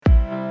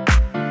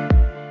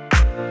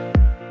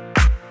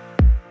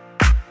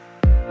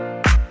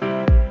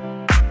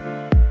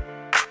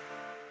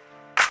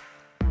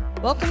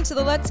Welcome to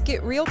the Let's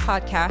Get Real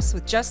podcast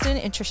with Justin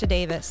and Trisha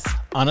Davis.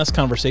 Honest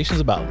conversations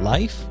about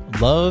life,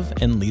 love,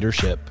 and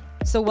leadership.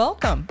 So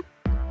welcome.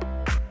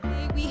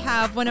 We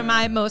have one of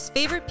my most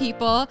favorite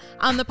people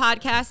on the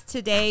podcast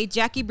today.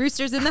 Jackie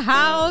Brewster's in the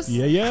house.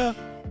 Yeah.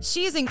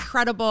 She is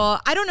incredible.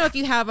 I don't know if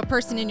you have a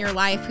person in your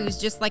life who's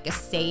just like a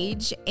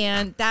sage,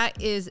 and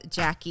that is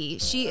Jackie.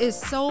 She is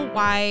so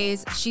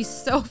wise. She's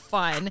so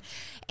fun.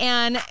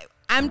 And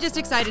I'm just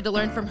excited to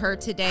learn from her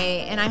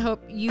today, and I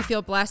hope you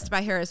feel blessed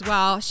by her as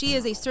well. She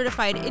is a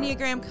certified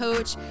Enneagram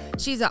coach.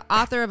 She's an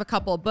author of a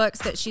couple of books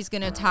that she's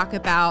going to talk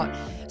about.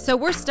 So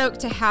we're stoked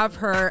to have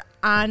her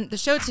on the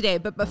show today.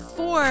 But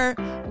before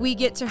we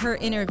get to her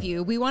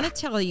interview, we want to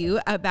tell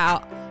you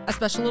about a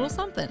special little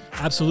something.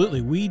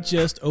 Absolutely. We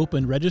just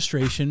opened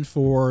registration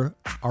for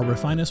our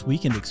Refine Us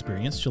Weekend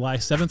experience, July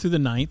 7th through the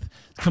 9th.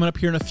 It's coming up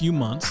here in a few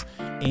months.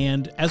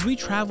 And as we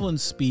travel and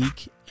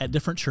speak at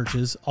different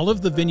churches, all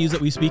of the venues that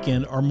we speak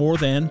in are more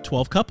than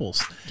 12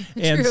 couples.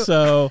 And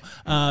so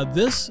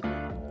this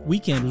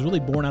weekend was really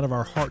born out of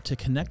our heart to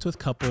connect with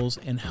couples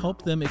and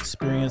help them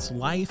experience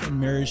life and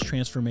marriage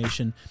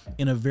transformation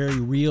in a very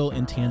real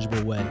and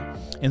tangible way.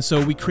 And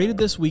so we created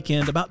this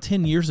weekend about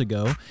 10 years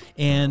ago,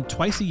 and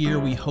twice a year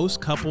we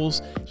host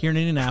couples here in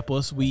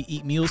Indianapolis. We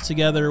eat meals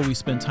together, we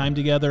spend time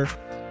together.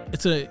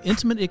 It's an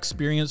intimate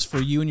experience for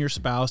you and your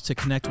spouse to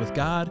connect with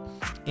God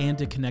and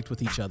to connect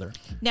with each other.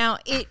 Now,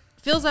 it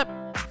fills up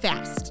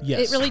fast.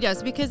 Yes. It really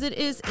does, because it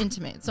is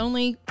intimate. It's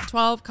only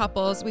 12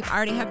 couples. We've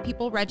already had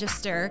people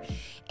register.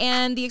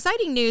 And the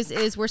exciting news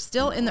is we're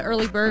still in the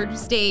early bird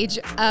stage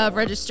of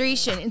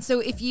registration. And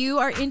so if you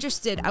are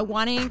interested, I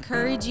want to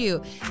encourage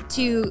you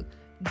to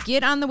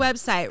get on the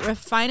website,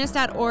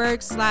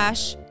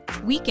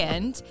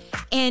 refineus.org/weekend,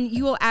 and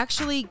you will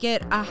actually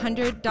get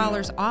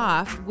 $100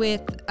 off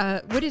with,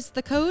 what is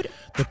the code?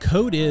 The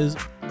code is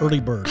early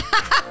bird.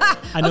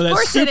 I know Of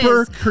that's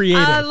super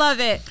creative. I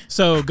love it.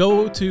 So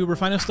go to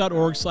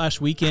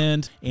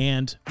refineus.org/weekend,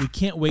 and we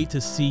can't wait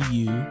to see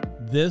you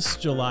this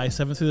July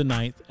 7th through the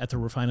 9th at the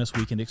Refine Us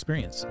Weekend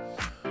experience.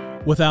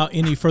 Without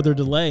any further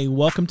delay,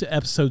 welcome to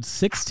episode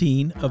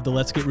 16 of the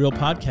Let's Get Real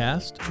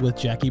podcast with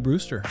Jackie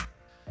Brewster.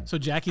 So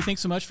Jackie,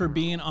 thanks so much for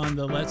being on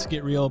the Let's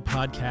Get Real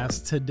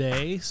podcast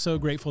today. So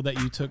grateful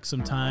that you took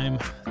some time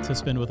to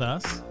spend with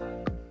us.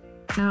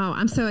 Oh,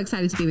 I'm so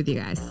excited to be with you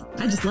guys.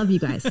 I just love you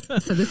guys.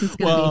 So this is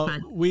going to be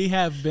fun. We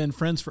have been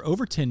friends for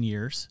over 10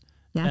 years.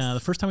 Yes. The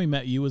first time we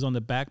met you was on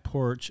the back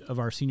porch of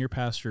our senior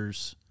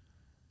pastor's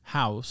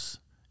house.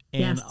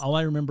 And all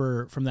I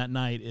remember from that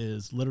night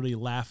is literally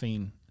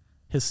laughing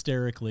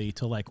hysterically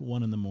till like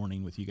 1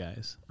 a.m. with you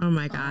guys. Oh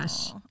my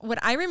gosh. What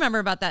I remember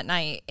about that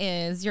night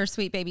is your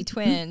sweet baby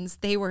twins.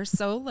 They were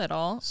so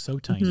little. So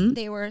tiny.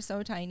 They were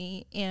so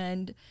tiny.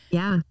 And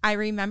Yeah. I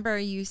remember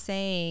you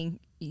saying,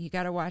 you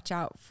got to watch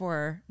out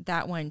for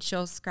that one.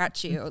 She'll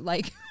scratch you.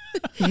 Like,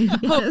 Hope,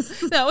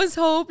 that was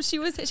Hope. She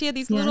had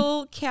these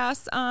little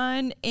casts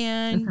on,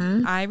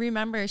 and I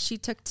remember she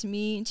took to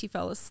me and she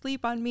fell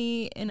asleep on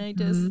me, and I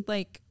just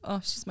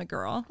she's my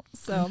girl.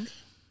 So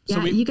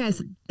yeah, you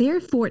guys,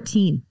 they're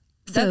 14.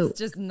 So that's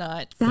just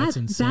nuts. That's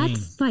insane.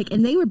 That's like,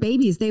 and they were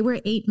babies. They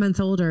were 8 months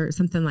older or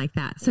something like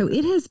that. So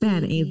it has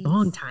been a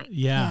long time.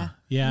 Yeah.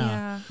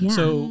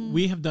 So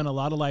we have done a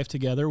lot of life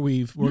together.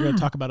 We're going to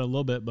talk about it a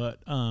little bit, but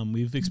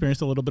we've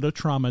experienced a little bit of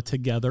trauma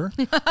together.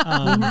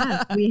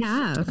 We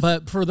have.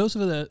 But for those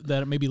of you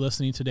that may be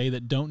listening today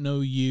that don't know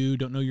you,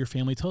 don't know your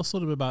family, tell us a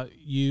little bit about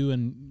you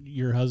and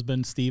your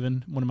husband,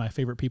 Stephen, one of my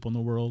favorant people in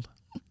the world.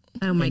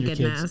 Oh my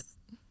goodness. Kids.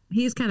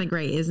 He's kind of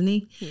great, isn't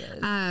he? He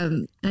is.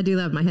 I do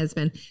love my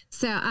husband.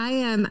 So I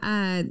am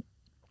an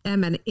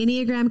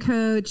Enneagram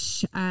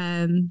coach,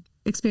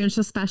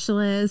 experiential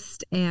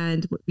specialist.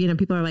 And,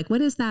 people are like,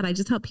 what is that? I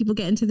just help people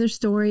get into their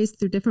stories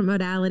through different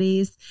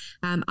modalities,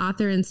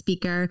 author and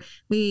speaker.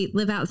 We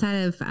live outside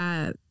of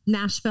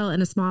Nashville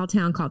in a small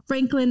town called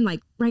Franklin, like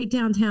right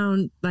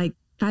downtown, like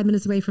 5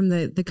 minutes away from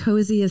the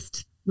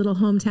coziest little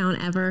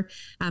hometown ever.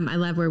 I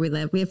love where we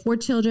live. We have 4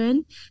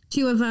 children.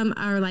 2 of them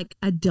are like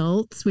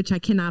adults, which I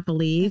cannot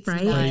believe,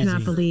 That's right? crazy. I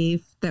cannot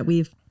believe that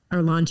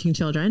are launching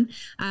children.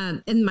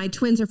 And my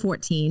twins are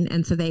 14.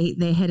 And so they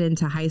head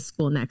into high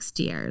school next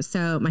year.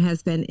 So my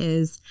husband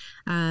is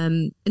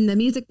in the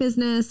music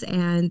business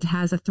and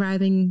has a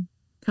thriving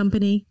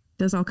company,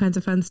 does all kinds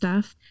of fun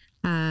stuff.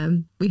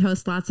 We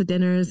host lots of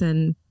dinners,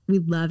 and we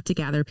love to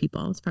gather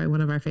people. It's probably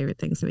one of our favorite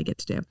things that we get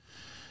to do.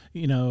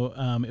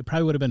 It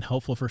probably would have been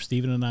helpful for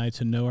Stephen and I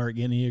to know our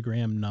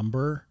Enneagram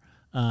number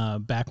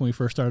back when we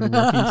first started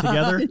working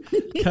together,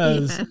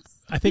 because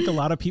I think a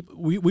lot of people,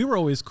 we were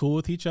always cool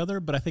with each other,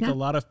 but I think a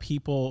lot of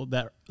people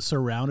that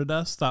surrounded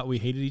us thought we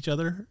hated each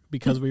other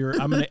because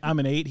I'm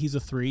an 8, he's a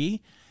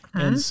 3.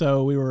 And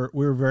so we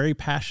were very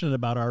passionate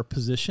about our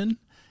position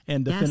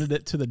and defended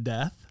it to the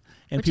death.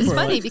 And which is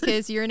funny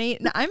because you're an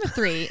 8 and I'm a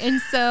 3.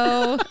 And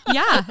so,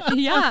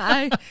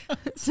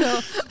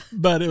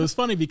 But it was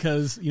funny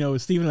because,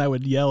 Steve and I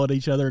would yell at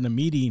each other in a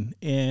meeting,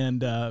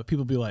 and people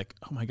would be like,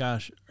 oh my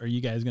gosh, are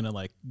you guys going to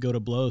like go to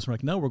blows? We're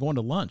like, no, we're going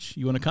to lunch.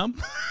 You want to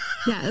come?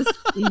 Yes.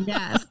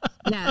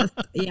 Yes.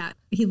 Yeah.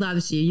 He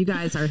loves you. You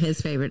guys are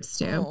his favorites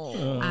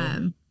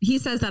too. He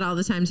says that all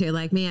the time too.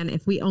 Like, man,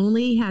 if we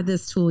only had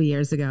this tool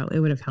years ago, it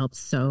would have helped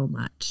so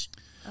much.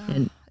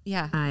 And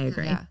yeah, I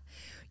agree. Yeah.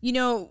 You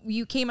know,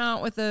 you came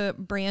out with a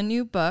brand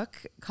new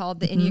book called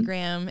The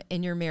Enneagram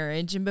in Your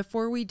Marriage. And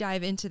before we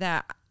dive into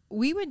that,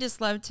 we would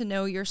just love to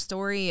know your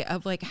story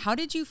of like, how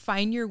did you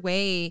find your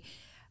way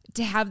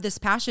to have this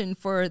passion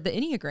for the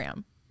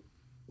Enneagram?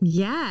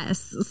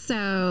 Yes.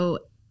 So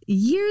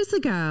years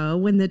ago,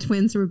 when the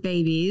twins were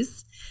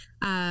babies,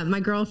 my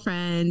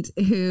girlfriend,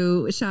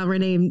 who shall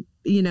remain,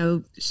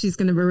 she's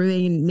going to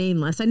remain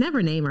nameless. I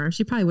never name her.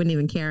 She probably wouldn't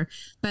even care.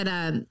 But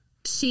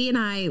she and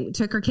I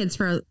took our kids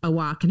for a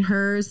walk, and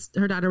her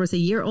daughter was a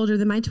year older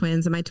than my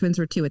twins, and my twins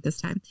were 2 at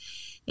this time.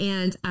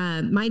 And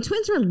my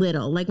twins were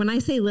little. Like when I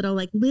say little,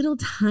 like little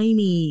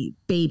tiny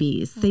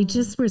babies. They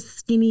just were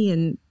skinny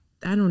and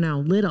I don't know,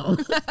 little.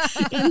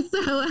 And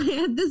so I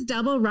had this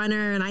double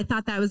runner, and I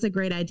thought that was a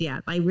great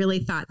idea. I really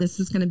thought this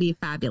was going to be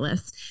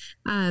fabulous.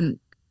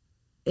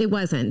 It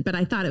wasn't, but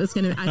I thought I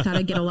thought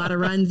I'd get a lot of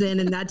runs in,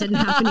 and that didn't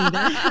happen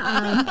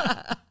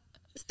either.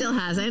 Still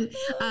hasn't.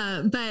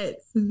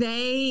 But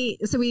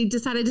so we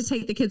decided to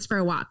take the kids for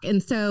a walk.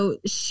 And so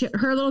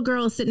her little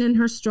girl is sitting in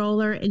her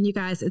stroller, and you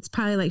guys, it's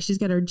probably like she's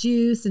got her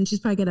juice, and she's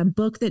probably got a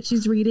book that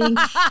she's reading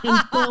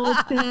and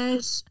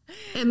goldfish.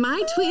 And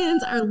my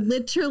twins are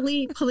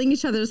literally pulling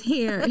each other's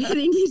hair,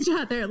 hitting each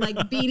other,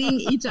 like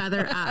beating each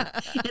other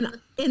up.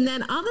 And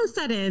then all of a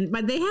sudden,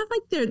 but they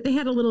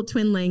had a little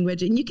twin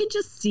language, and you can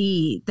just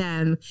see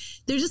them.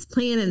 They're just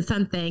playing in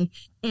something.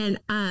 And,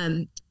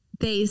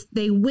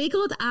 they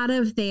wiggled out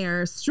of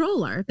their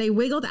stroller. They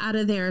wiggled out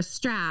of their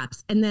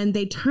straps, and then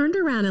they turned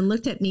around and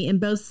looked at me and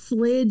both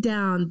slid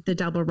down the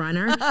double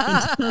runner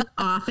and took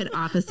off in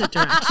opposite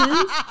directions.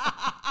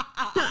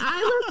 So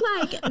I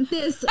look like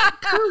this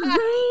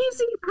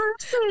crazy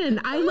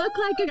person. I look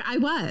like I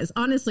was.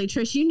 Honestly,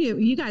 Trish,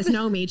 you guys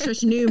know me.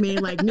 Trish knew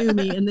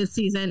me in this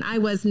season. I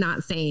was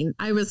not sane.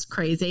 I was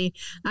crazy.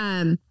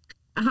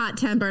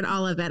 Hot-tempered,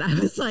 all of it. I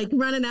was like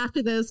running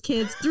after those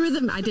kids, threw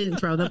them. I didn't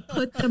throw them,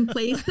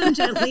 placed them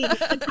gently in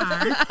the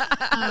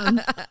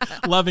car.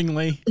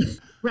 Lovingly.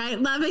 Right,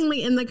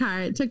 lovingly in the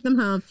car. Took them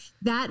home.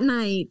 That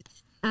night,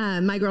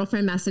 my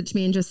girlfriend messaged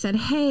me and just said,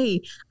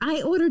 "Hey,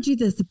 I ordered you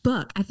this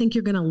book. I think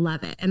you're going to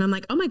love it." And I'm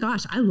like, "Oh my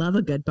gosh, I love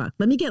a good book.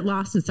 Let me get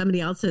lost in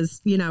somebody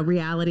else's,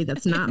 reality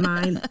that's not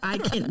mine."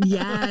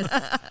 Yes.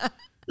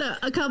 So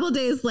a couple of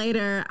days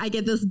later, I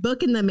get this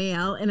book in the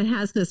mail, and it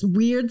has this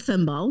weird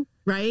symbol,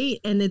 right?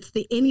 And it's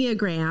the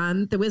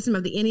Enneagram, the wisdom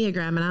of the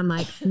Enneagram. And I'm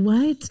like,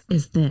 what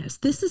is this?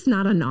 This is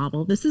not a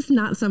novel. This is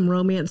not some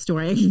romance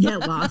story I can get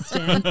lost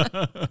in.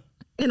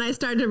 And I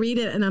started to read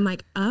it, and I'm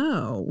like,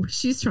 oh,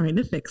 she's trying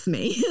to fix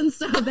me. And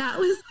so that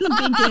was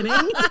the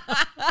beginning.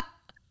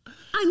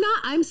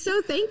 I'm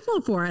so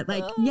thankful for it.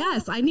 Like,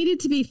 yes, I needed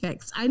to be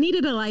fixed. I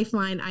needed a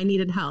lifeline. I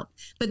needed help.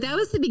 But that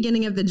was the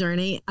beginning of the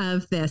journey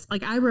of this.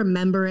 Like, I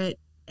remember it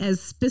as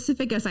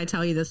specific as I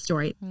tell you this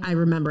story. I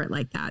remember it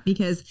like that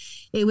because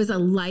it was a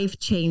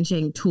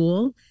life-changing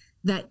tool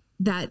that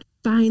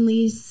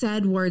finally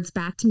said words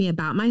back to me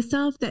about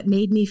myself that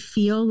made me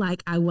feel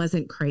like I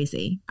wasn't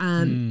crazy.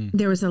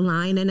 There was a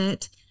line in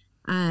it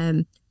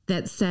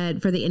that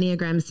said, for the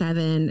Enneagram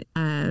 7,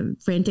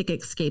 frantic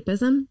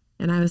escapism.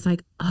 And I was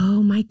like,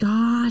 oh my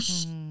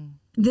gosh,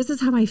 this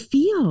is how I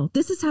feel.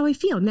 This is how I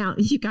feel. Now,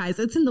 you guys,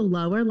 it's in the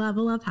lower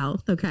level of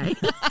health. Okay.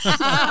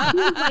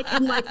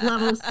 in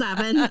level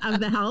 7 of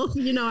the health,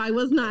 I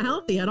was not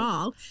healthy at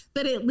all,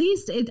 but at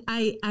least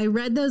I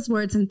read those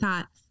words and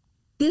thought,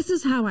 this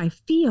is how I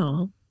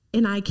feel.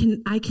 And I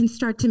can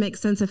start to make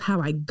sense of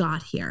how I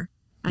got here.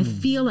 I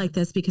feel like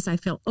this because I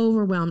feel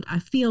overwhelmed. I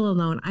feel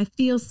alone. I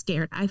feel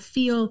scared.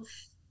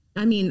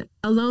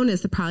 Alone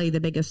is probably the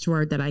biggest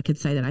word that I could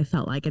say that I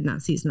felt like in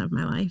that season of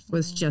my life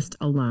was just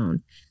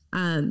alone.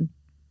 And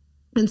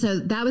so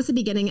that was the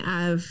beginning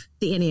of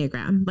the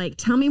Enneagram. Like,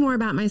 tell me more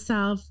about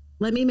myself.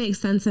 Let me make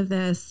sense of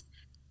this.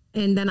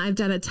 And then I've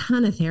done a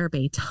ton of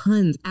therapy,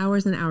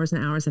 hours and hours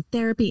and hours of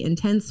therapy,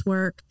 intense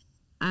work,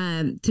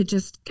 to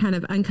just kind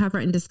of uncover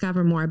and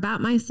discover more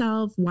about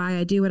myself, why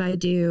I do what I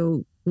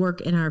do.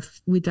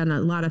 We've done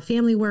a lot of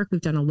family work.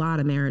 We've done a lot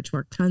of marriage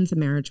work, tons of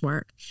marriage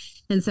work.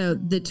 And so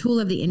the tool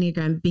of the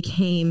Enneagram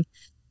became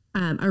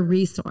a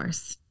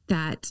resource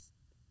that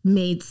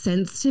made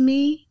sense to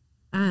me.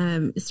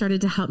 It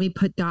started to help me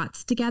put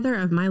dots together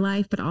of my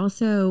life, but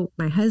also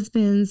my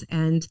husband's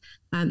and,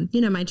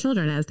 my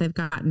children as they've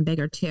gotten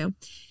bigger too.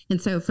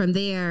 And so from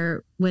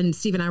there, when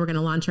Steve and I were going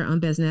to launch our own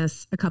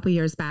business a couple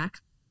years back,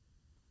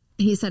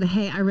 he said,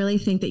 "Hey, I really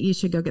think that you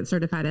should go get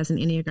certified as an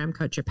Enneagram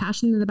coach. You're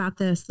passionate about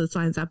this. This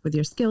lines up with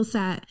your skill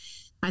set.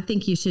 I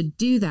think you should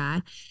do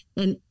that."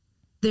 And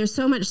there's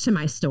so much to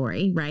my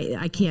story, right?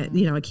 I can't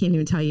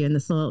even tell you in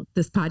this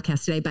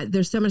podcast today, but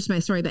there's so much to my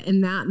story. But in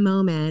that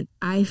moment,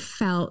 I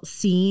felt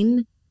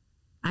seen,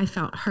 I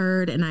felt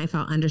heard, and I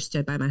felt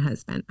understood by my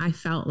husband. I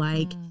felt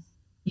like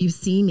you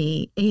see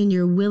me and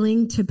you're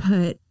willing to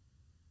put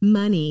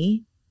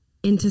money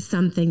into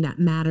something that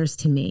matters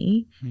to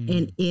me.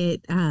 And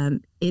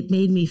it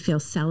made me feel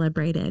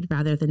celebrated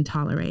rather than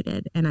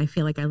tolerated. And I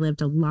feel like I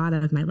lived a lot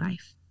of my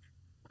life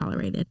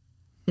tolerated.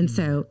 And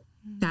so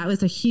that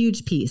was a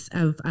huge piece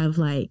of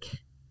like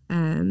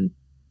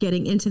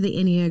getting into the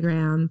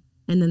Enneagram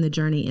and then the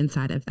journey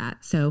inside of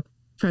that. So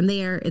from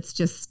there, it's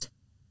just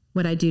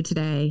what I do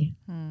today.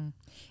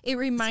 It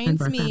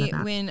reminds me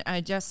when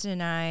Justin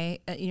and I,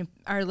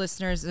 our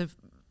listeners have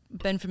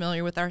been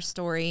familiar with our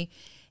story.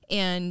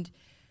 And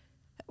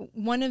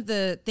one of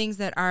the things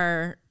that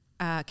our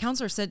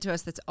counselor said to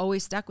us that's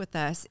always stuck with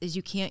us is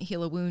you can't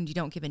heal a wound you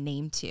don't give a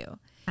name to.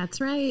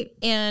 That's right.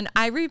 And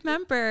I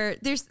remember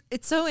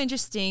it's so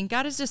interesting.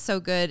 God is just so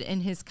good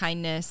in his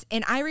kindness.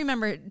 And I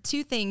remember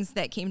two things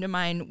that came to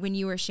mind when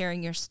you were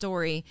sharing your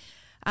story.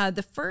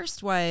 The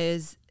first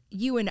was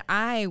you and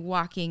I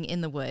walking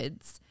in the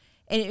woods.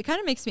 And it kind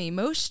of makes me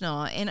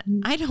emotional.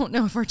 And I don't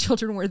know if our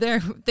children were there.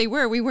 They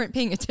were. We weren't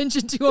paying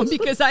attention to them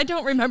because I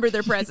don't remember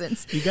their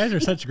presence. You guys are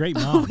such great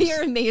moms. We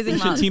are amazing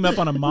moms. We should team up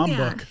on a mom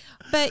book.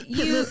 But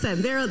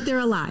listen, they're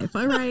alive.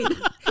 All right.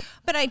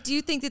 But I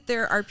do think that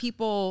there are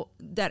people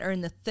that are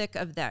in the thick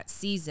of that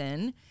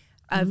season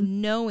of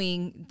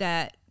knowing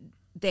that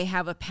they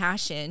have a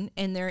passion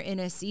and they're in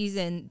a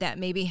season that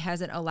maybe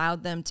hasn't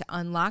allowed them to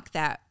unlock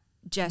that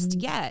just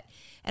yet.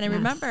 And I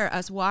remember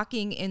us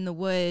walking in the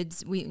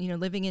woods,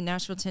 living in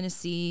Nashville,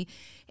 Tennessee,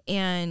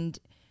 and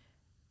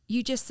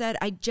you just said,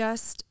 I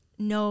just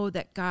know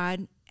that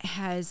God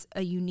has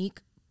a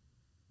unique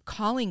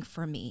calling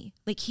for me.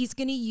 Like he's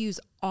going to use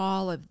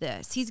all of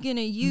this. He's going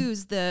to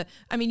use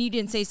you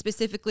didn't say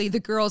specifically the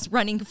girls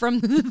running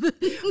from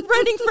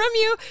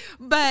you,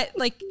 but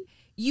like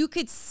you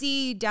could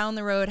see down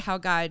the road how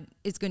God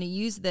is going to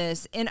use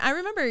this. And I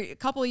remember a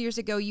couple of years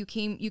ago, you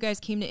guys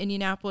came to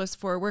Indianapolis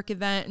for a work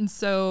event. And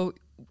so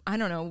I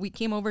don't know, we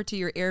came over to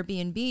your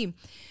Airbnb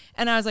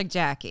and I was like,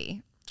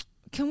 Jackie,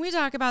 can we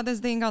talk about this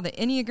thing called the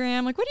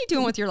Enneagram? Like, what are you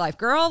doing with your life,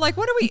 girl? Like,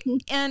 what are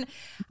we? And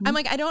I'm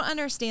like, I don't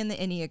understand the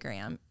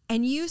Enneagram.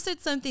 And you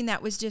said something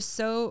that was just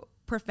so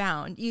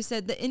profound. You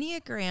said the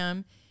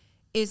Enneagram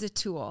is a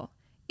tool.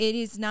 It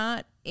is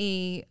not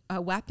a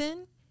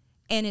weapon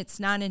and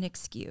it's not an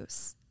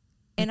excuse.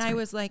 And I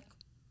was like,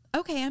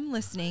 okay, I'm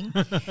listening.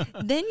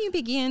 Then you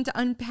began to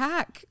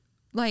unpack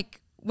like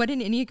what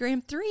an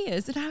Enneagram 3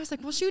 is. And I was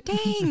like, well, shoot,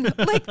 dang.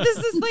 Like, this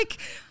is like,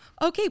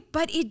 okay.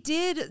 But it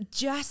did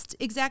just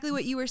exactly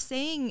what you were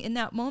saying in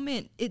that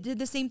moment. It did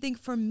the same thing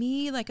for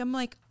me. Like, I'm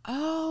like,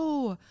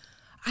 oh,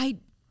 I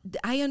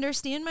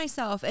understand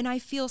myself and I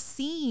feel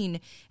seen.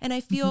 And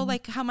I feel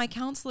like how my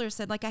counselor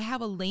said, like, I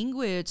have a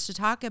language to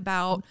talk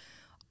about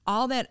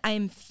all that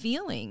I'm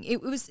feeling.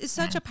 It's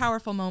such a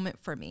powerful moment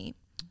for me.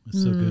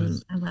 That's so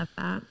good. I love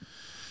that.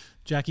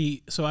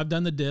 Jackie, so I've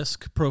done the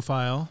DISC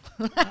profile.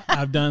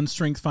 I've done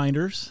Strength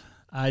Finders.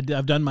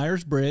 I've done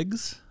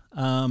Myers-Briggs.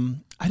 I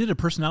did a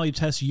personality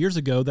test years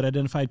ago that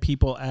identified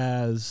people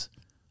as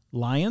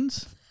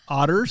lions,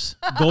 otters,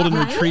 golden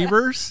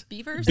retrievers,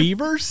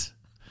 beavers.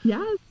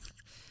 Yes.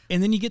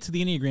 And then you get to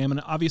the Enneagram,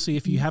 and obviously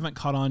if you haven't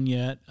caught on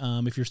yet,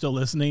 if you're still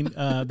listening,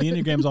 the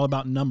Enneagram is all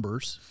about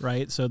numbers,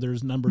 right? So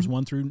there's numbers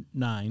 1 through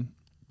 9.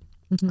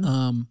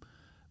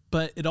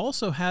 But it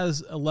also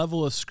has a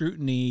level of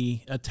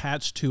scrutiny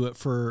attached to it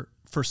for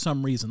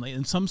some reason. Like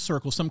in some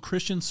circles, some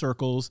Christian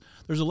circles,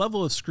 there's a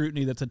level of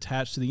scrutiny that's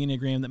attached to the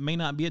Enneagram that may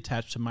not be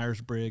attached to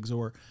Myers-Briggs,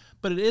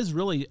 but it is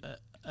really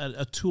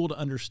a tool to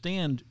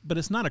understand, but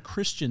it's not a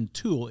Christian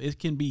tool. It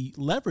can be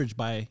leveraged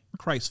by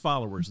Christ's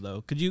followers,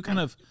 though. Could you kind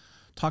of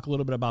talk a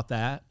little bit about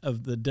that,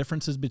 of the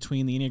differences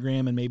between the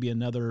Enneagram and maybe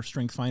another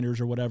Strength Finders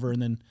or whatever,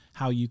 and then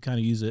how you kind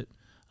of use it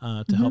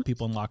to help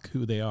people unlock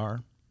who they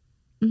are?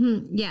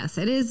 Yes,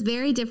 it is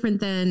very different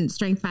than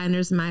Strength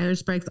Finders,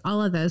 Myers-Briggs,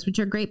 all of those, which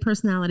are great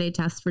personality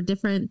tests for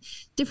different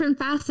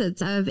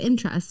facets of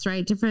interests,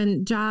 right?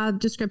 Different job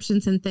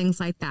descriptions and things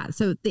like that.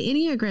 So the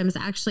Enneagram is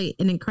actually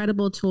an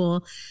incredible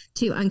tool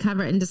to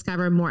uncover and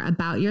discover more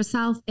about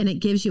yourself, and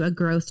it gives you a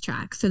growth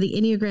track. So the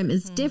Enneagram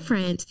is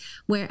different,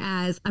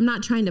 whereas I'm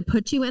not trying to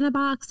put you in a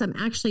box. I'm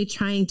actually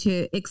trying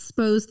to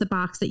expose the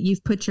box that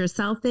you've put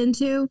yourself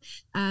into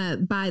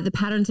by the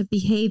patterns of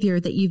behavior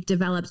that you've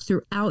developed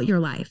throughout your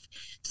life.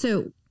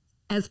 So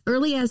as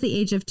early as the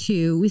age of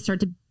 2, we start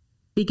to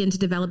begin to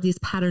develop these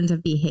patterns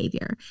of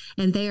behavior.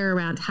 And they are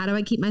around, how do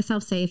I keep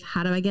myself safe?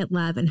 How do I get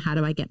love? And how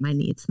do I get my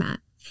needs met?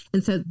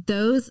 And so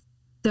those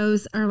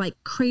are like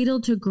cradle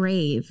to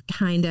grave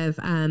kind of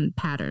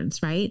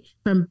patterns, right?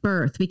 From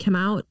birth, we come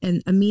out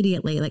and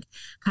immediately like,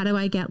 how do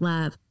I get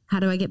love?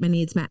 How do I get my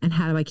needs met? And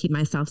how do I keep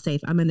myself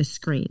safe? I'm going to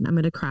scream. I'm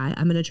going to cry.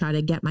 I'm going to try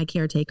to get my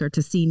caretaker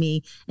to see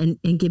me and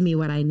give me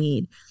what I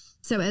need.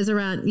 So as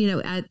around,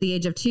 at the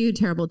age of 2,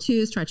 terrible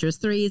 2s, treacherous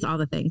 3s, all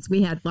the things.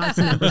 We had lots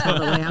of numbers all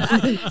the way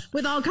up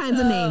with all kinds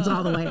of names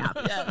all the way up.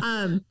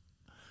 Yes.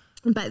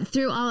 But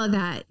through all of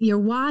that, you're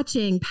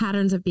watching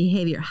patterns of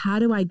behavior. How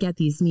do I get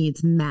these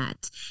needs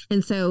met?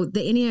 And so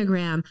the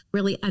Enneagram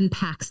really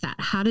unpacks that.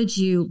 How did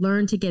you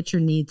learn to get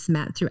your needs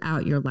met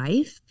throughout your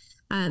life?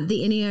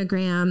 The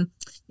Enneagram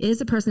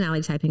is a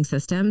personality typing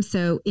system.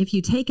 So if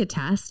you take a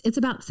test, it's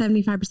about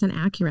 75%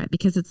 accurate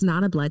because it's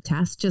not a blood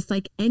test, just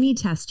like any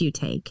test you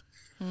take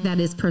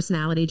that is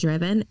personality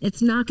driven.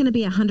 It's not going to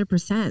be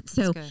 100%.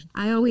 So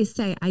I always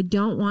say, I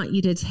don't want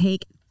you to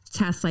take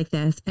tests like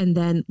this and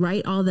then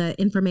write all the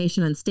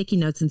information on sticky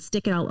notes and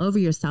stick it all over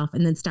yourself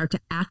and then start to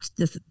act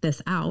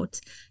this out,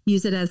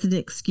 use it as an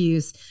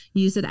excuse,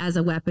 use it as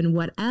a weapon,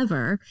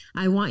 whatever.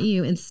 I want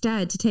you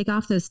instead to take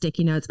off those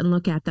sticky notes and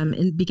look at them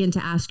and begin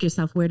to ask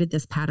yourself, where did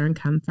this pattern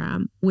come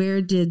from?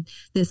 Where did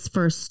this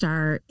first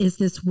start? Is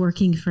this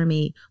working for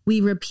me? We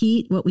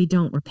repeat what we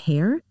don't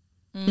repair.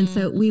 And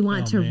so we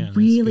want to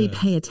really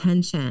pay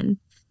attention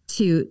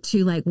to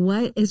like,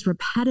 what is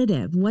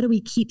repetitive? What do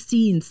we keep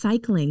seeing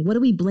cycling? What are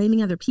we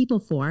blaming other people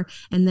for?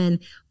 And then,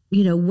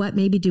 what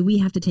maybe do we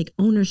have to take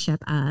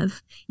ownership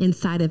of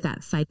inside of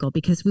that cycle?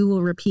 Because we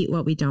will repeat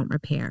what we don't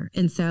repair.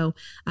 And so,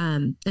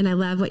 and I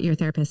love what your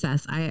therapist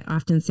says. I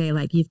often say,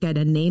 like, you've got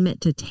to name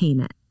it to tame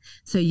it.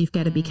 So you've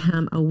got to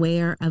become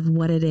aware of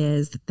what it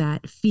is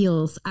that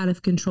feels out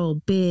of control,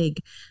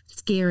 big,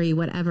 scary,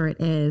 whatever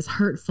it is,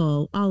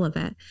 hurtful, all of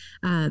it,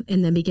 and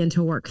then begin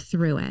to work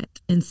through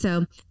it. And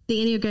so the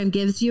Enneagram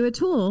gives you a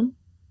tool.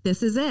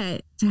 This is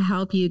it to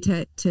help you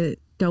to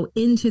go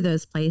into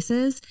those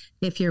places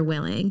if you're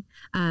willing.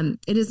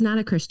 It is not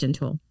a Christian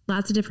tool.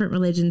 Lots of different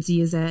religions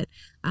use it.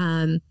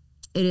 It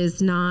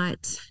is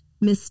not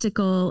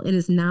mystical. It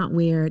is not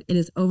weird. It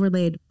is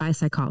overlaid by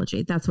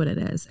psychology. That's what it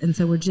is. And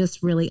so we're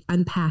just really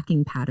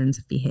unpacking patterns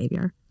of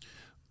behavior.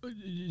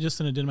 Just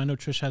an addendum. I know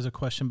Trish has a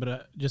question,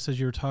 but just as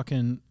you were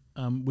talking,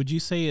 would you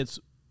say it's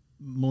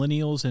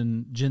millennials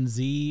and Gen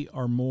Z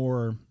are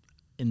more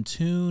in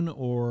tune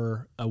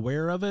or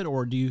aware of it?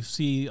 Or do you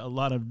see a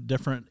lot of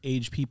different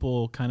age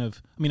people kind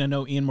of, I mean, I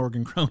know Ian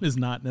Morgan Crone is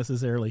not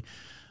necessarily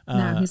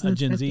a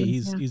Gen Z.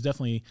 He's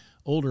definitely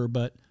older,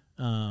 but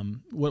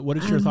what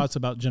is your thoughts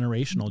about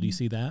generational? Do you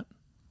see that?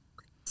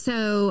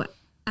 So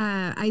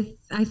I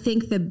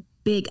think the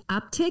big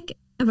uptick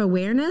of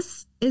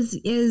awareness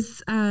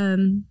is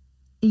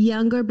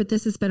younger, but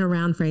this has been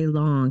around for a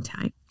long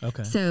time.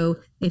 Okay. So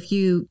if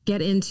you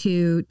get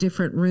into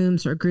different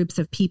rooms or groups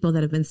of people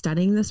that have been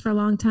studying this for a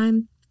long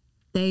time,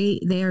 they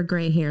are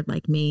gray haired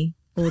like me,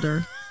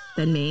 older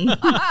than me.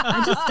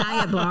 I just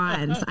dye it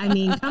blondes. I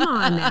mean, come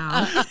on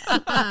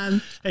now.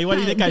 Hey, why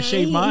do you think I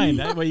shaved mine?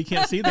 That way you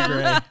can't see the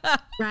gray.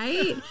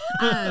 Right?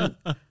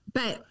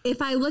 But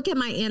if I look at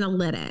my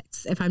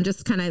analytics, if I'm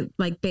just kind of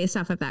like based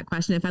off of that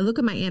question, if I look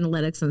at my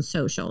analytics on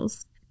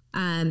socials,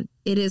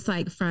 it is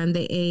like from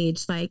the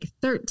age like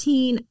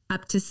 13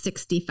 up to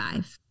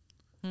 65.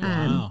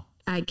 Wow.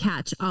 I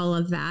catch all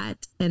of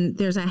that. And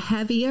there's a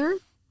heavier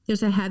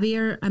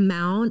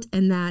amount,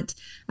 and that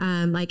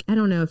like, I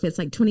don't know if it's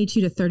like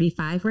 22 to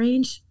 35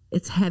 range.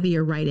 It's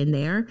heavier right in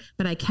there,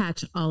 but I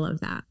catch all of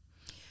that.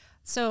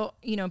 So,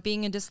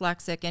 being a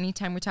dyslexic,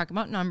 anytime we talk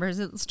about numbers,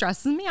 it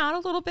stresses me out a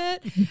little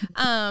bit.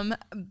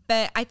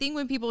 But I think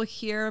when people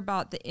hear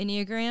about the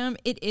Enneagram,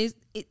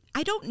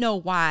 I don't know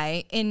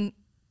why. And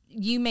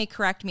you may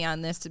correct me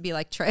on this to be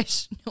like,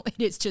 Trish, no,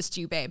 it is just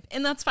you, babe.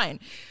 And that's fine.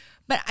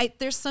 But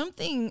there's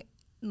something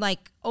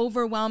like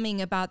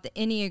overwhelming about the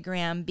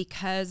Enneagram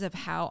because of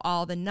how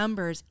all the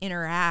numbers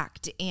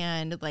interact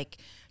and like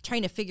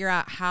trying to figure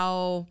out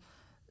how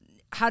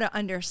to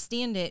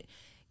understand it.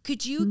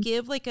 Could you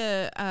give like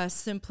a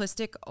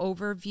simplistic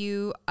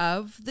overview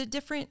of the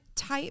different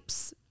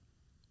types?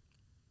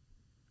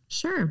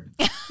 Sure,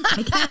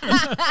 I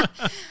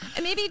can.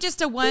 And maybe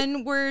just a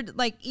one word,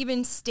 like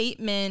even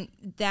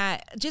statement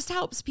that just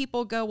helps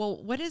people go,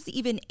 well, what does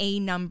even a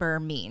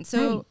number mean?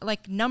 So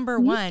like number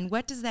one,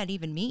 what does that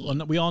even mean?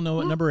 Well, we all know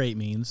what number 8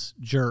 means.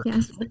 Jerk.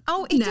 Yes.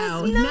 Oh, it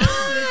does not.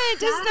 It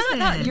does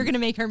not. You're going to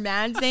make her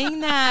mad saying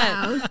that.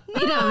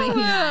 No, you don't make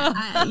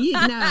me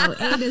mad.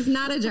 8 is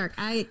not a jerk.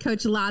 I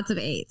coach lots of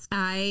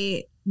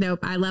 8s. Nope,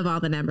 I love all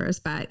the numbers,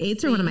 but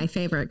 8s are one of my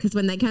favorite because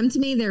when they come to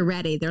me, they're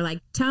ready. They're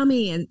like, tell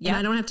me, and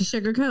I don't have to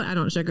sugarcoat. I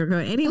don't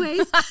sugarcoat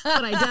anyways,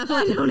 but I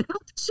definitely don't have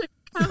to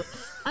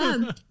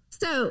sugarcoat.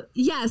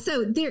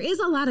 So there is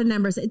a lot of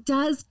numbers. It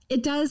does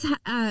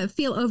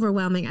feel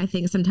overwhelming, I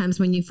think,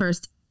 sometimes when you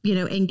first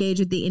engage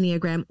with the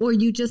Enneagram, or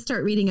you just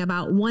start reading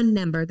about one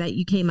number that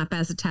you came up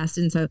as a test.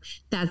 And so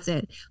that's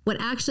it. What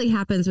actually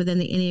happens within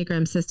the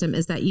Enneagram system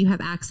is that you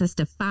have access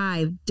to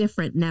 5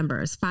 different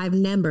numbers, 5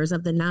 numbers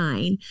of the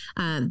 9.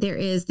 There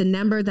is the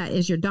number that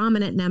is your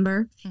dominant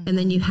number. Mm-hmm. And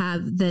then you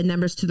have the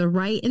numbers to the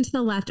right and to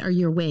the left are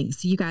your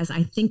wings. So you guys,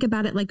 I think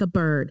about it like a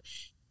bird.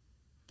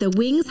 The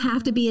wings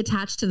have to be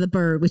attached to the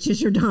bird, which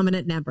is your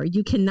dominant number.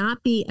 You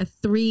cannot be a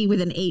 3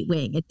 with an 8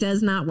 wing. It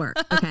does not work.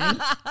 Okay.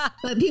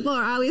 But people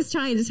are always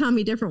trying to tell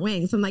me different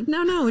wings. I'm like,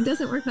 no, it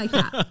doesn't work like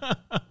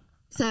that.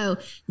 So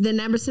the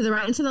numbers to the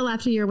right and to the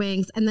left are your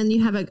wings. And then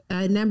you have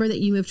a number that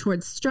you move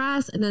towards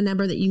stress and a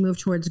number that you move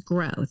towards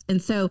growth.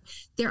 And so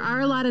there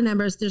are a lot of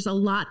numbers. There's a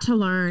lot to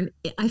learn.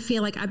 I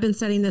feel like I've been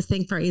studying this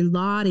thing for a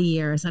lot of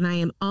years, and I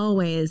am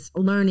always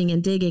learning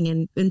and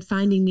digging and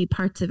finding new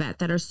parts of it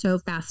that are so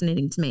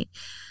fascinating to me.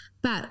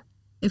 But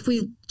if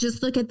we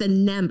just look at the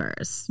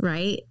numbers,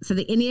 right? So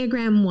the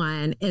Enneagram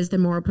 1 is the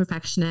moral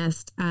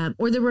perfectionist,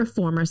 or the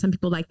reformer. Some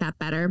people like that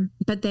better,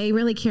 but they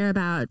really care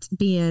about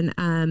being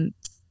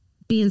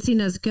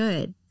seen as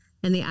good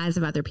in the eyes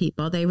of other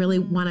people. They really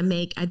want to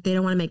they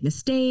don't want to make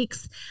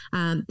mistakes.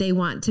 They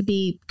want to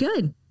be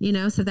good,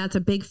 so that's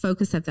a big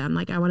focus of them.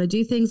 Like, I want to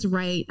do things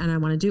right, and I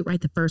want to do it right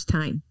the first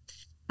time.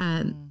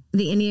 The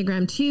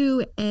Enneagram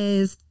 2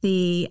 is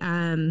the,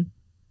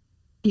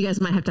 you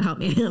guys might have to help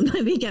me.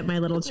 Let me get my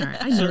little chart.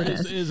 I know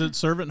is it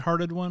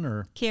servant-hearted one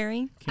or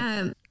caring?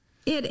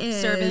 It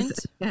is servant,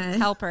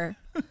 helper.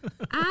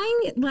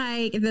 I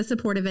like the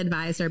supportive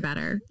advisor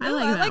better. I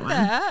like that one.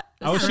 That.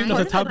 I was shooting off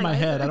the top of my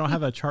head. I don't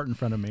have a chart in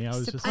front of me.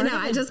 I know.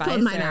 I just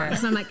pulled mine out.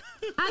 So I'm like,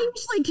 I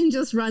usually can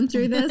just run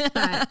through this,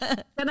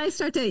 but then I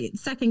start to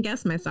second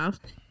guess myself.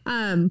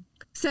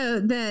 So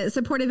the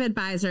supportive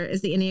advisor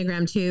is the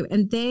Enneagram 2,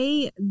 and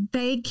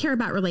they care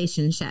about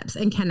relationships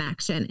and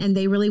connection, and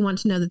they really want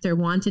to know that they're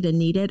wanted and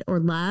needed or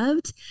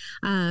loved.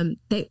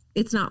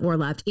 It's not or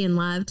loved, and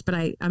loved, but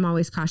I'm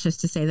always cautious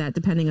to say that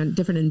depending on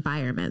different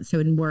environments. So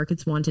in work,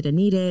 it's wanted and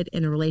needed.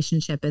 In a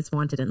relationship, it's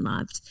wanted and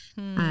loved.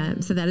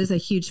 So that is a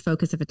huge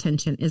focus of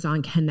attention, is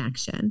on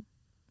connection.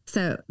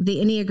 So the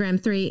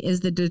Enneagram 3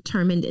 is the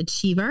determined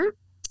achiever.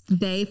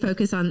 They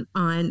focus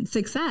on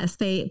success.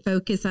 They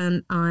focus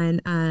on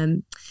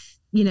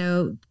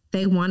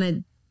they want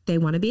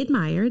to be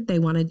admired. They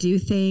want to do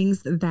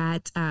things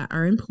that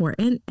are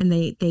important, and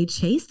they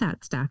chase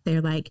that stuff.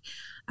 They're like,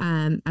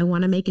 I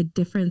want to make a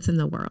difference in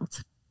the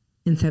world.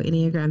 And so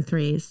Enneagram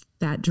 3 is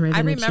that driven. I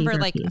remember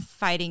piece.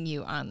 fighting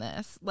you on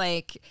this,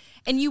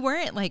 and you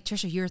weren't like,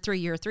 Trisha, you're 3,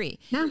 you're 3.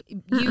 No.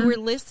 You were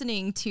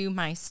listening to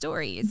my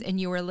stories,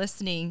 and you were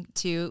listening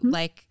to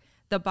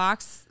the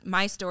box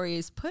my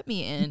stories put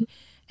me in.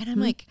 And I'm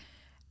like,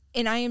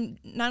 and I am,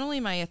 not only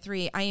am I a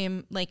 3, I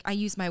am like, I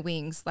use my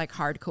wings like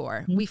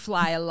hardcore. We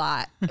fly a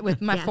lot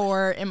with my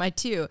 4 and my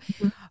 2.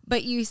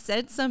 But you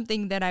said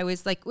something that I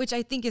was like, which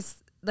I think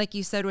is, like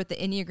you said, with the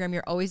Enneagram,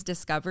 you're always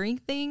discovering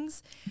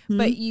things.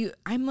 But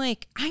I'm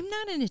like, I'm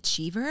not an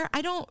achiever.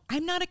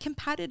 I'm not a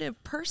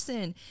competitive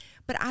person,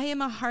 but I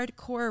am a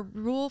hardcore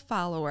rule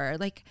follower.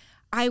 Like,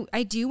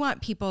 I do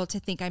want people to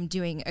think I'm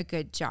doing a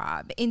good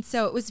job. And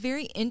so it was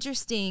very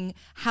interesting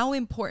how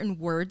important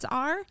words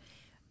are,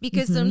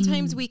 because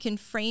sometimes we can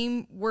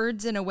frame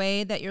words in a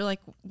way that you're like,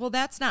 well,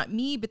 that's not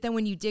me. But then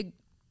when you dig,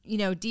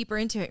 deeper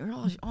into it, you're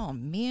like, oh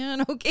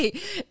man, okay.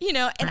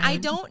 And I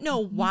don't know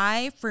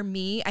why. For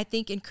me, I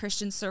think in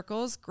Christian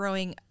circles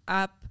growing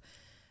up,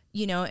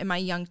 in my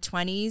young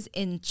 20s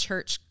in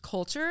church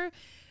culture,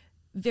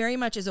 very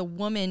much as a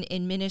woman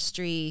in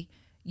ministry,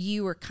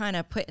 you were kind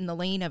of put in the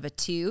lane of a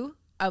 2.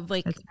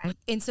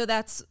 And so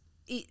that's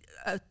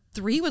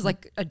 3 was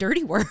like a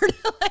dirty word.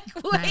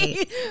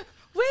 Like,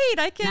 wait,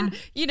 I can,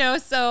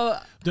 so.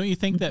 Don't you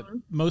think that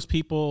most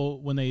people,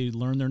 when they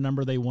learn their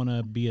number, they want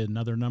to be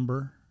another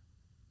number?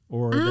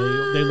 Or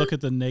they look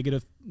at the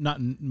negative, not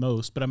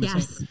most, but I'm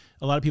saying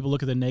a lot of people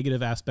look at the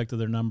negative aspect of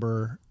their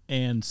number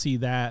and see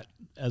that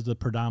as the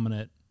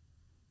predominant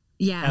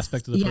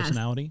aspect of the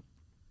personality?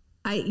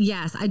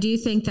 I do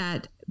think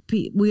that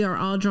we are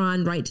all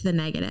drawn right to the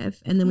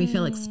negative, and then we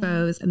feel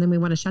exposed, and then we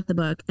want to shut the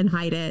book and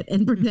hide it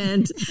and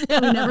pretend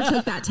that we never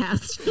took that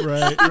test.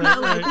 Right.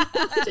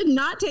 I did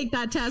not take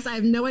that test. I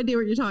have no idea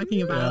what you're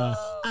talking about.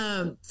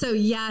 Yeah. So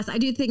yes, I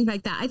do think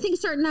like that. I think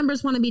certain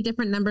numbers want to be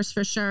different numbers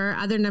for sure.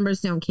 Other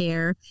numbers don't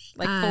care.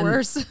 Like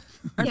 4s.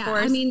 Yeah,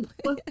 4s. I mean,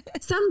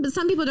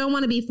 some people don't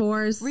want to be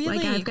 4s. Really?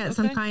 Like I've got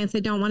some clients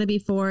that don't want to be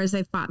 4s.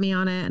 They've fought me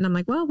on it, and I'm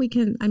like, well,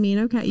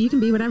 okay, you can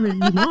be whatever you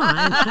want.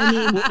 I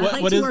mean,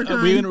 what is?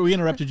 We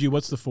interrupted you.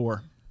 What's the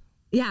 4?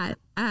 Yeah,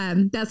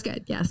 that's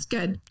good. Yes,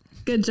 good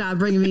job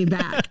bringing me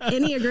back.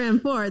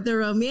 Enneagram 4, the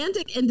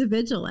romantic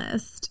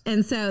individualist,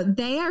 and so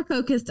they are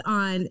focused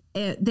on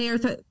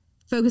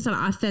focused on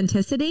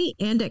authenticity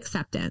and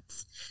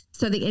acceptance.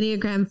 So the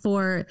Enneagram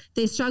 4,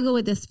 they struggle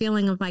with this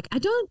feeling of like, I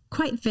don't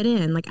quite fit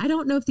in. Like, I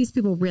don't know if these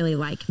people really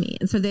like me.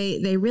 And so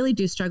they really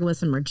do struggle with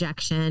some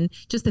rejection,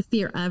 just the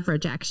fear of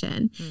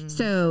rejection.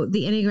 So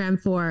the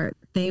Enneagram 4,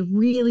 they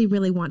really,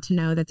 really want to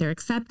know that they're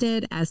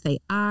accepted as they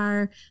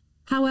are.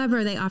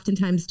 However, they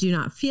oftentimes do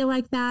not feel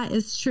like that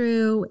is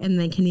true, and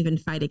they can even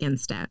fight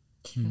against it.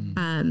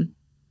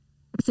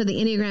 So the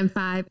Enneagram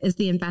 5 is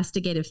the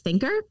investigative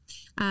thinker.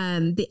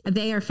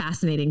 They are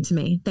fascinating to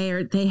me.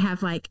 They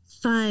have like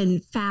fun,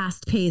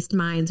 fast-paced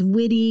minds,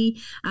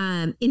 witty,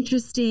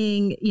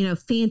 interesting,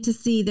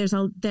 fantasy.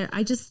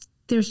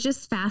 There's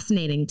just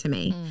fascinating to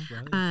me.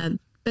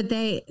 But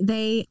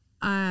they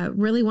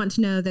really want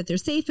to know that they're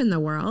safe in the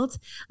world.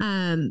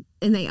 And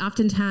they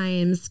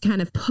oftentimes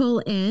kind of pull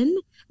in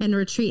and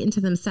retreat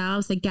into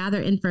themselves. They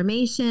gather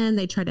information.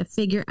 They try to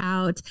figure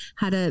out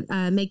how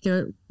to make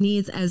their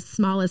needs as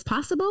small as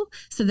possible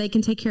so they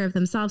can take care of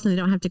themselves and they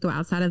don't have to go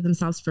outside of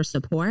themselves for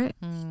support.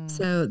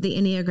 So the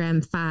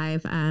Enneagram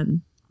 5,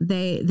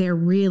 they're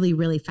really,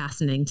 really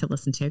fascinating to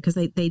listen to because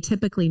they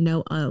typically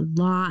know a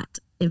lot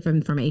of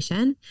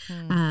information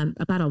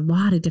about a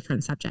lot of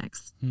different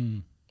subjects.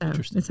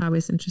 So it's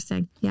always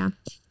interesting. Yeah.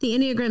 The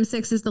Enneagram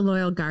 6 is the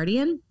loyal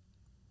guardian.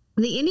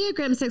 The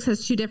Enneagram 6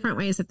 has two different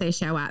ways that they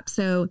show up.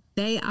 So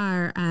they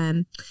are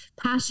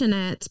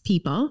passionate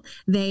people.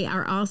 They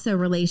are also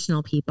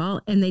relational people.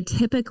 And they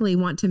typically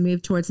want to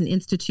move towards an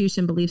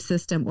institution, belief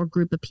system, or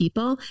group of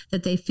people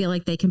that they feel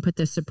like they can put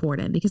their support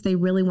in, because they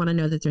really want to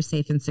know that they're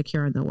safe and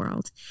secure in the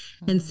world.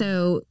 And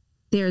so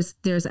there's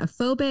a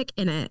phobic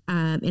and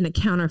a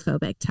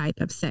counterphobic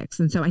type of 6.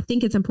 And so I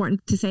think it's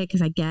important to say,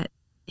 because I get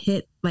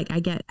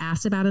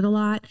asked about it a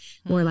lot,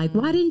 or like,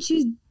 why didn't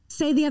you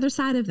say the other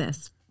side of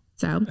this?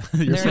 So I'm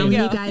telling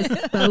you guys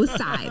both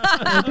sides.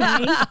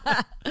 Okay.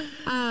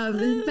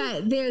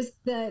 But there's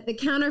the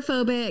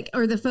counterphobic,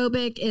 or the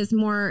phobic is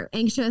more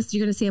anxious.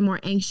 You're going to see a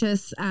more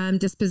anxious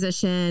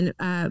disposition,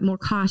 more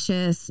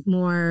cautious,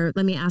 more,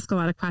 let me ask a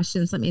lot of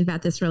questions. Let me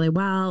vet this really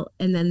well.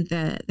 And then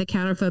the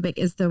counterphobic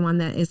is the one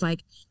that is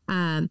like,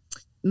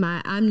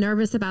 I'm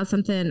nervous about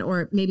something,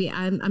 or maybe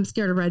I'm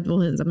scared of red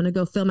balloons. I'm going to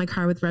go fill my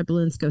car with red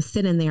balloons, go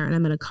sit in there, and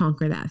I'm going to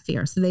conquer that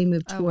fear. So they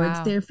move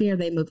towards their fear.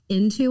 They move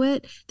into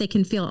it. They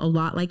can feel a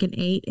lot like an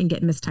 8 and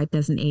get mistyped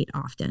as an 8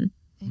 often.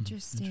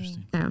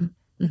 Interesting. So,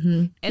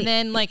 and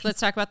then, like, let's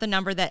talk about the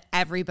number that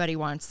everybody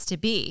wants to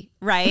be,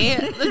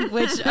 right?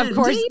 Which, of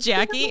course,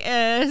 Jackie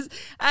is.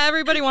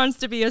 Everybody wants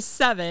to be a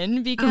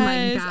 7,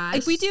 because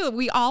like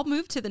we all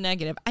move to the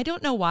negative. I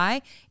don't know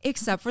why,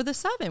 except for the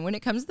 7. When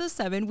it comes to the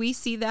 7, we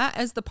see that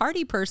as the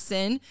party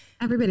person.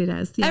 Everybody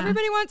does. Yeah.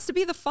 Everybody wants to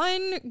be the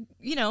fun,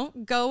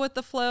 go with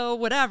the flow,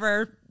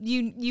 whatever.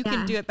 You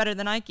can do it better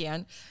than I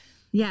can.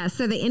 Yeah.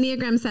 So the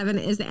Enneagram 7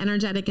 is the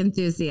energetic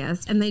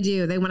enthusiast, and they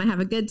want to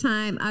have a good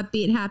time,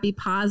 upbeat, happy,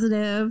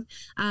 positive.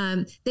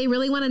 They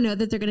really want to know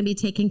that they're going to be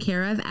taken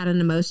care of at an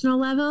emotional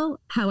level.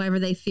 However,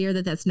 they fear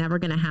that that's never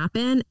going to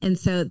happen. And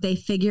so they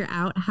figure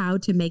out how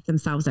to make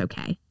themselves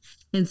okay.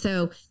 And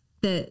so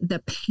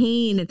the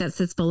pain that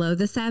sits below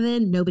the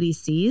 7, nobody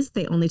sees.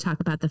 They only talk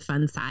about the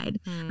fun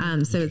side.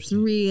 So it's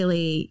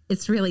really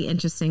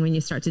interesting when you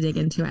start to dig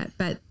into it.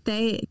 But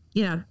they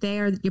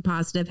are your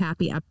positive,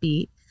 happy,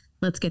 upbeat,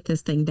 let's get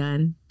this thing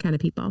done kind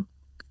of people.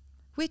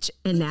 Which,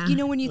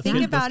 when you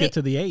think about let's get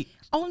to the 8.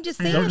 Oh, I'm just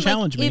saying, don't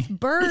challenge me. If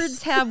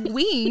birds have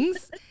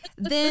wings,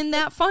 then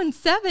that fun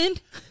 7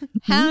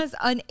 has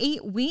an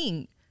 8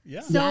 wing. Yeah.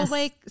 So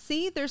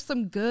see, there's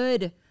some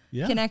good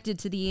connected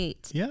to the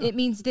 8. Yeah. It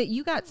means that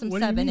you got some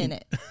 7 in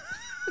it.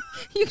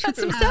 You got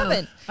some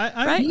 7,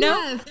 right?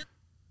 No,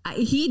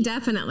 he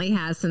definitely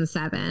has some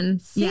 7.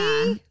 See?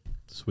 Yeah.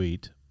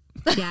 Sweet.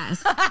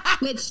 Yes.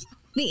 Which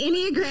the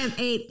Enneagram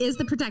 8 is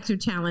the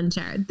protective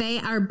challenger. They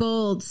are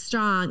bold,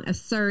 strong,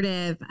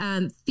 assertive,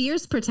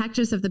 fierce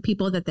protectors of the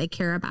people that they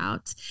care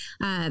about.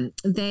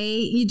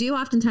 You do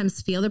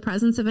oftentimes feel the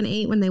presence of an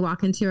 8 when they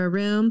walk into a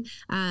room.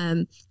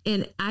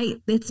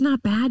 It's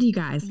not bad, you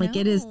guys. Like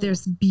it is,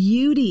 there's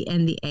beauty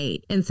in the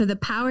 8. And so the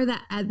power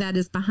that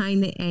is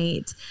behind the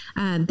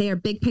 8, they are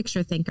big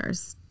picture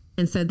thinkers.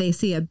 And so they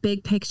see a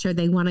big picture,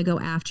 they want to go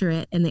after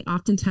it, and they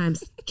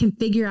oftentimes can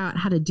figure out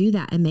how to do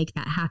that and make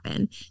that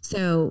happen.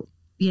 So,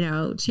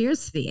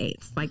 cheers to the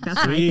 8s. Like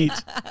that's sweet.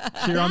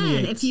 Cheer on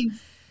the 8s.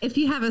 If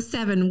you have a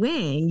 7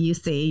 wing, you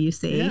see,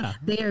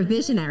 they are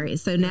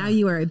visionaries. So now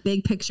you are a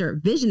big picture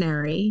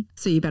visionary.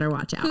 So you better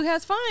watch out. Who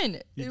has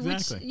fun?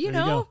 Exactly.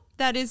 Which,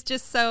 that is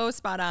just so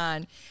spot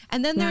on.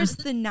 And then there's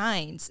the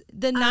 9s.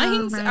 The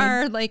 9s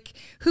are like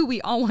who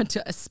we all want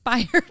to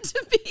aspire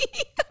to be.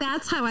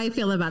 That's how I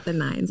feel about the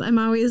 9s.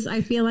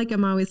 I feel like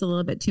I'm always a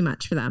little bit too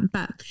much for them,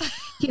 but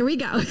here we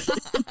go. The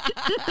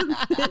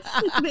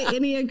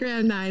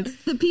Enneagram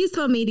 9s, the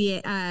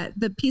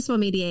peaceful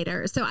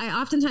mediator. So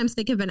I oftentimes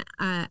think of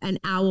an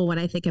owl when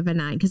I think of a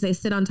 9, because they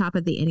sit on top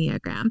of the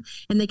Enneagram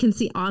and they can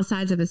see all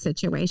sides of a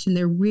situation.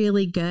 They're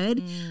really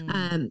good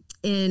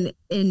in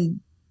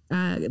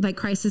like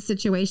crisis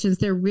situations.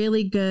 They're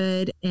really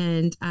good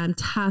in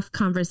tough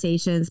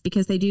conversations,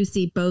 because they do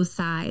see both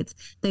sides.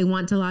 They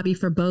want to lobby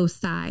for both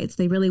sides.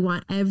 They really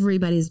want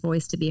everybody's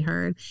voice to be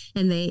heard.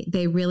 And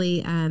they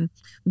really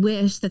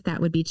wish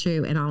that would be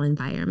true in all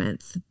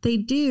environments. They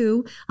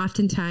do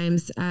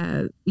oftentimes,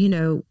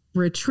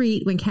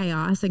 retreat when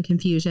chaos and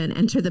confusion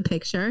enter the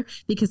picture,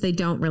 because they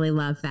don't really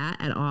love that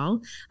at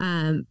all.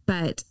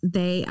 But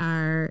they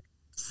are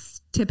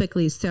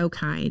typically so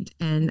kind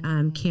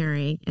and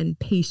caring and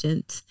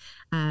patient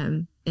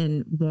and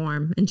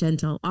warm and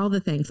gentle, all the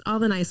things, all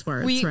the nice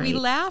words. We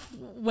laugh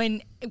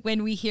when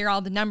we hear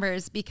all the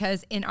numbers,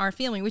 because in our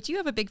family, which you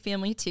have a big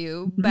family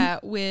too,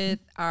 but with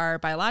our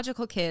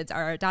biological kids,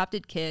 our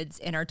adopted kids,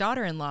 and our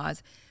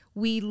daughter-in-laws,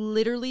 we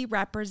literally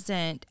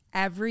represent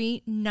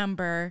every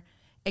number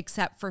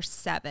except for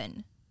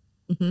 7.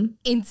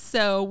 And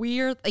so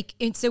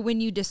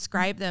when you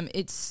describe them,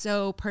 it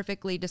so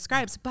perfectly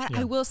describes. But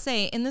I will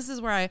say, and this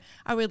is where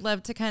I would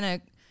love to kind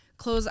of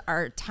close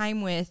our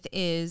time with,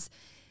 is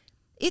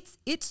it's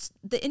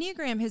the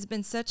Enneagram has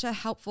been such a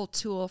helpful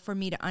tool for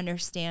me to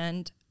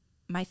understand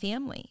my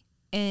family.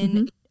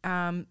 And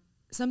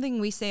something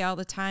we say all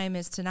the time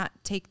is to not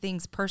take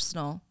things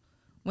personal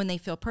when they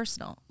feel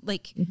personal.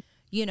 Like,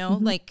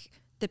 like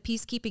the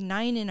peacekeeping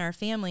 9 in our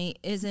family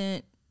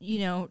isn't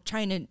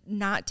trying to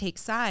not take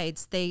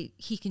sides.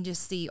 He can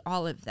just see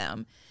all of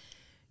them.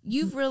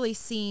 You've really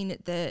seen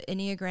the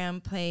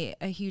Enneagram play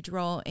a huge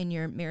role in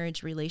your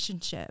marriage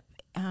relationship.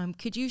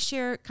 Could you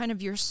share kind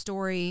of your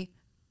story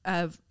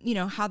of,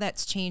 how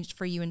that's changed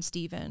for you and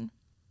Stephen?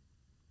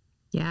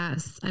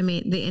 Yes. I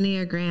mean, the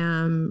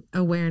Enneagram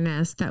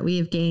awareness that we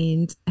have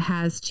gained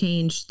has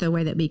changed the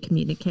way that we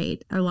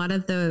communicate. A lot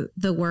of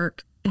the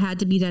work had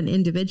to be done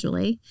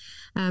individually.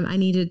 I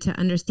needed to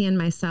understand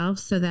myself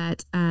so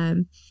that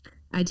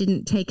I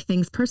didn't take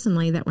things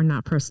personally that were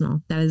not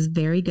personal. That is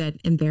very good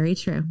and very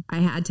true. I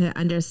had to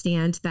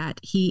understand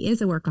that he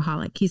is a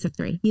workaholic. He's a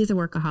 3. He is a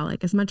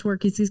workaholic. As much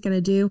work as he's going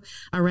to do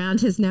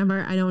around his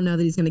number, I don't know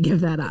that he's going to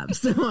give that up.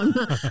 So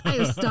I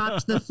have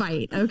stopped the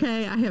fight.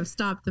 Okay. I have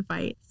stopped the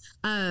fight.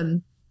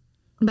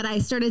 But I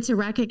started to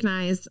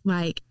recognize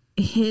like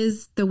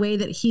the way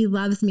that he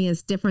loves me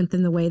is different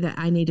than the way that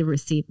I need to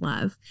receive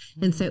love.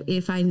 Mm-hmm. And so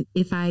if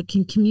I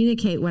can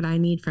communicate what I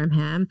need from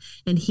him,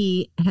 and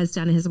he has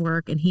done his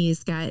work and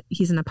he's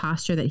in a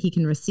posture that he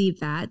can receive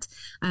that,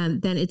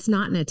 then it's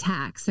not an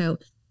attack. So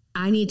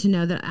I need to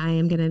know that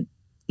I'm going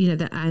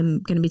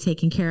to be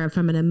taken care of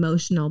from an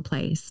emotional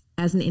place.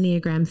 As an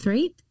Enneagram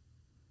 3,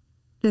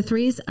 the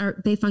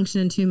 3s they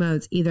function in 2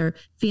 modes, either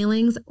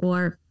feelings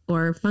or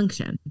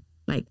function.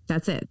 Like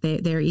that's it.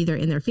 They're either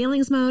in their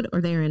feelings mode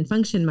or they're in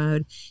function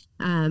mode.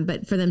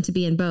 But for them to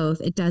be in both,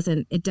 it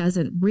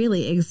doesn't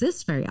really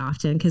exist very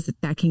often because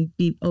that can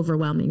be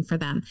overwhelming for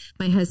them.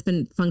 My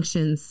husband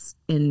functions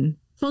in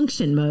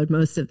function mode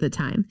most of the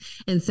time.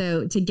 And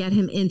so to get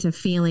him into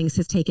feelings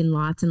has taken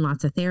lots and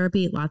lots of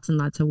therapy, lots and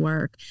lots of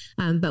work.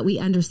 But we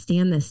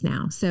understand this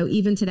now. So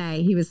even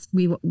today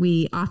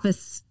we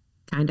office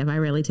kind of, I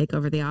really take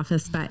over the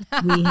office, but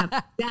we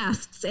have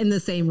desks in the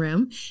same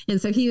room.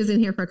 And so he was in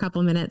here for a couple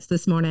of minutes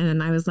this morning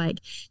and I was like,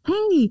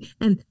 hey,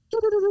 and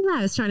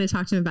I was trying to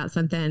talk to him about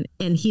something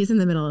and he's in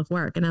the middle of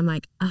work. And I'm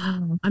like,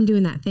 oh, I'm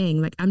doing that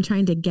thing. Like I'm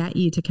trying to get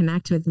you to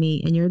connect with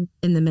me and you're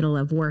in the middle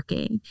of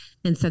working.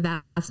 And so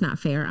that's not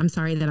fair. I'm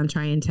sorry that I'm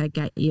trying to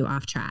get you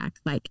off track.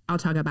 Like I'll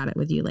talk about it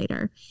with you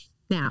later.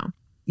 Now,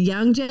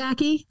 young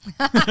Jackie,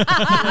 I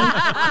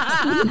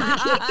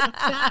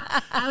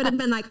would have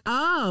been like,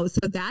 oh,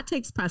 so that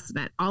takes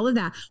precedent. All of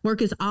that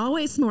work is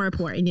always more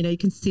important. You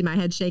can see my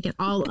head shaking,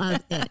 all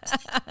of it.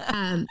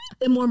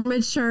 The more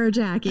mature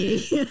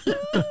Jackie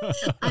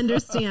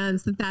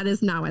understands that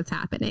is not what's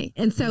happening.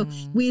 And so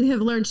we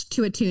have learned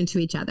to attune to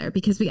each other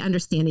because we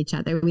understand each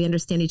other. We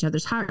understand each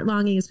other's heart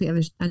longings. We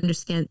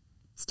understand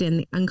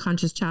the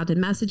unconscious childhood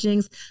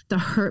messagings, the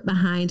hurt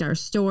behind our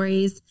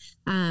stories,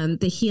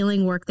 the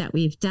healing work that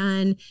we've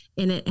done.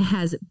 And it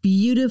has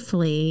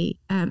beautifully,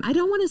 I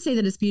don't want to say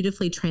that it's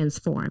beautifully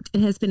transformed. It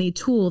has been a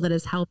tool that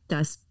has helped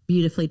us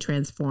beautifully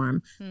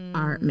transform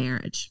our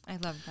marriage. I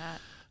love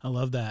that. I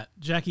love that.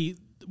 Jackie,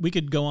 we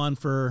could go on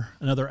for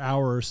another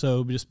hour or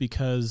so just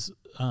because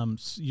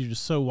you're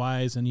just so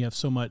wise and you have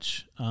so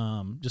much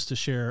just to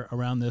share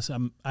around this.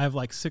 I have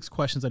like 6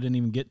 questions I didn't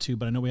even get to,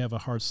 but I know we have a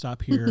hard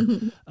stop here.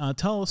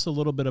 Tell us a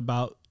little bit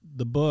about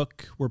the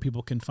book, where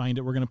people can find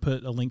it. We're going to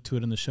put a link to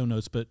it in the show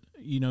notes, but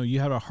you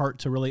had a heart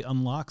to really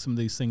unlock some of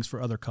these things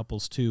for other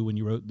couples too when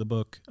you wrote the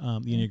book, The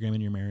Enneagram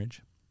in Your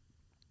Marriage.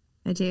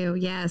 I do.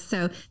 Yeah.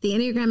 So the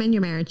Enneagram in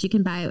Your Marriage, you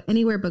can buy it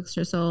anywhere books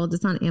are sold.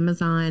 It's on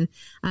Amazon,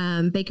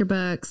 Baker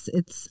Books.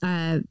 It's,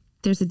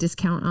 there's a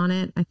discount on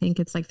it. I think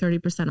it's like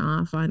 30%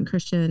 off on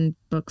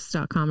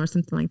christianbooks.com or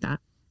something like that.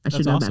 I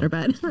should know better,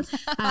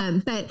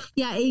 but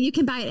yeah, you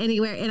can buy it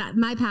anywhere. And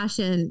my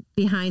passion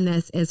behind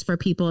this is for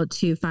people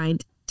to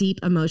find deep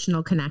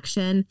emotional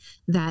connection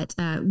that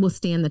will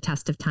stand the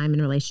test of time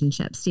in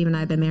relationships. Steve and I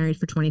have been married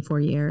for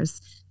 24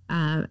 years.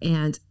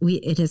 And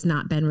it has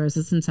not been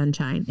roses and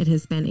sunshine. It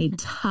has been a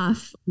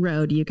tough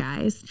road, you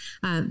guys.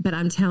 But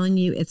I'm telling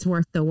you, it's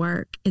worth the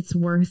work. It's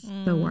worth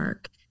the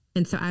work.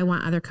 And so I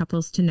want other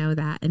couples to know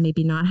that and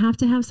maybe not have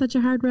to have such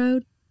a hard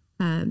road.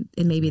 And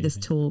maybe this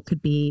tool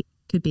could be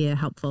a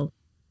helpful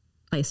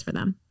place for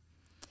them.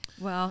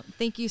 Well,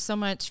 thank you so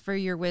much for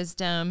your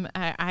wisdom.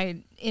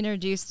 I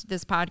introduced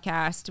this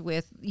podcast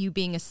with you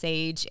being a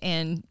sage,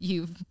 and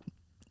you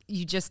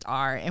just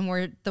are,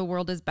 and the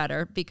world is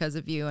better because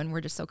of you, and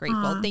we're just so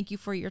grateful. Thank you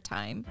for your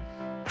time.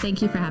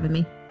 Thank you for having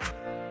me.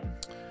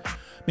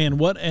 Man,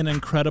 what an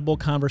incredible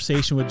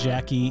conversation with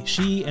Jackie.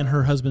 She and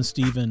her husband,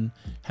 Stephen,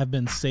 have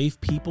been safe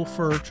people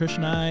for Trish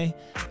and I.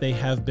 They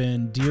have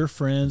been dear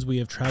friends. We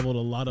have traveled a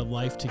lot of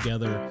life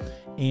together.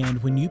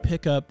 And when you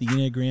pick up the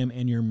Enneagram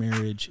in your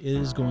marriage, it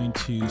is going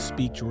to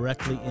speak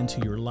directly into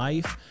your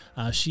life.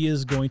 She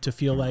is going to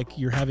feel like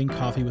you're having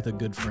coffee with a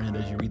good friend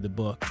as you read the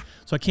book.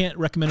 So I can't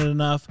recommend it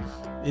enough.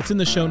 It's in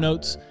the show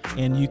notes,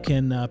 and you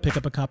can pick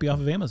up a copy off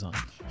of Amazon.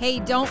 Hey,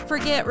 don't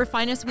forget,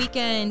 Refine Us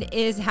Weekend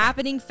is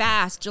happening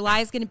fast. July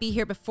is going to be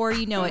here before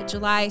you know it.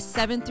 July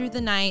 7th through the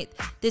 9th.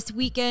 This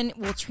weekend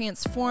will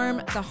transform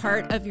the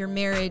heart of your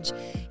marriage.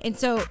 And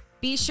so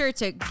be sure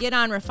to get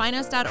on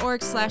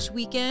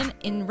refineus.org/weekend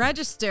and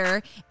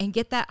register and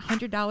get that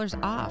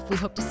 $100 off. We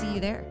hope to see you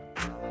there.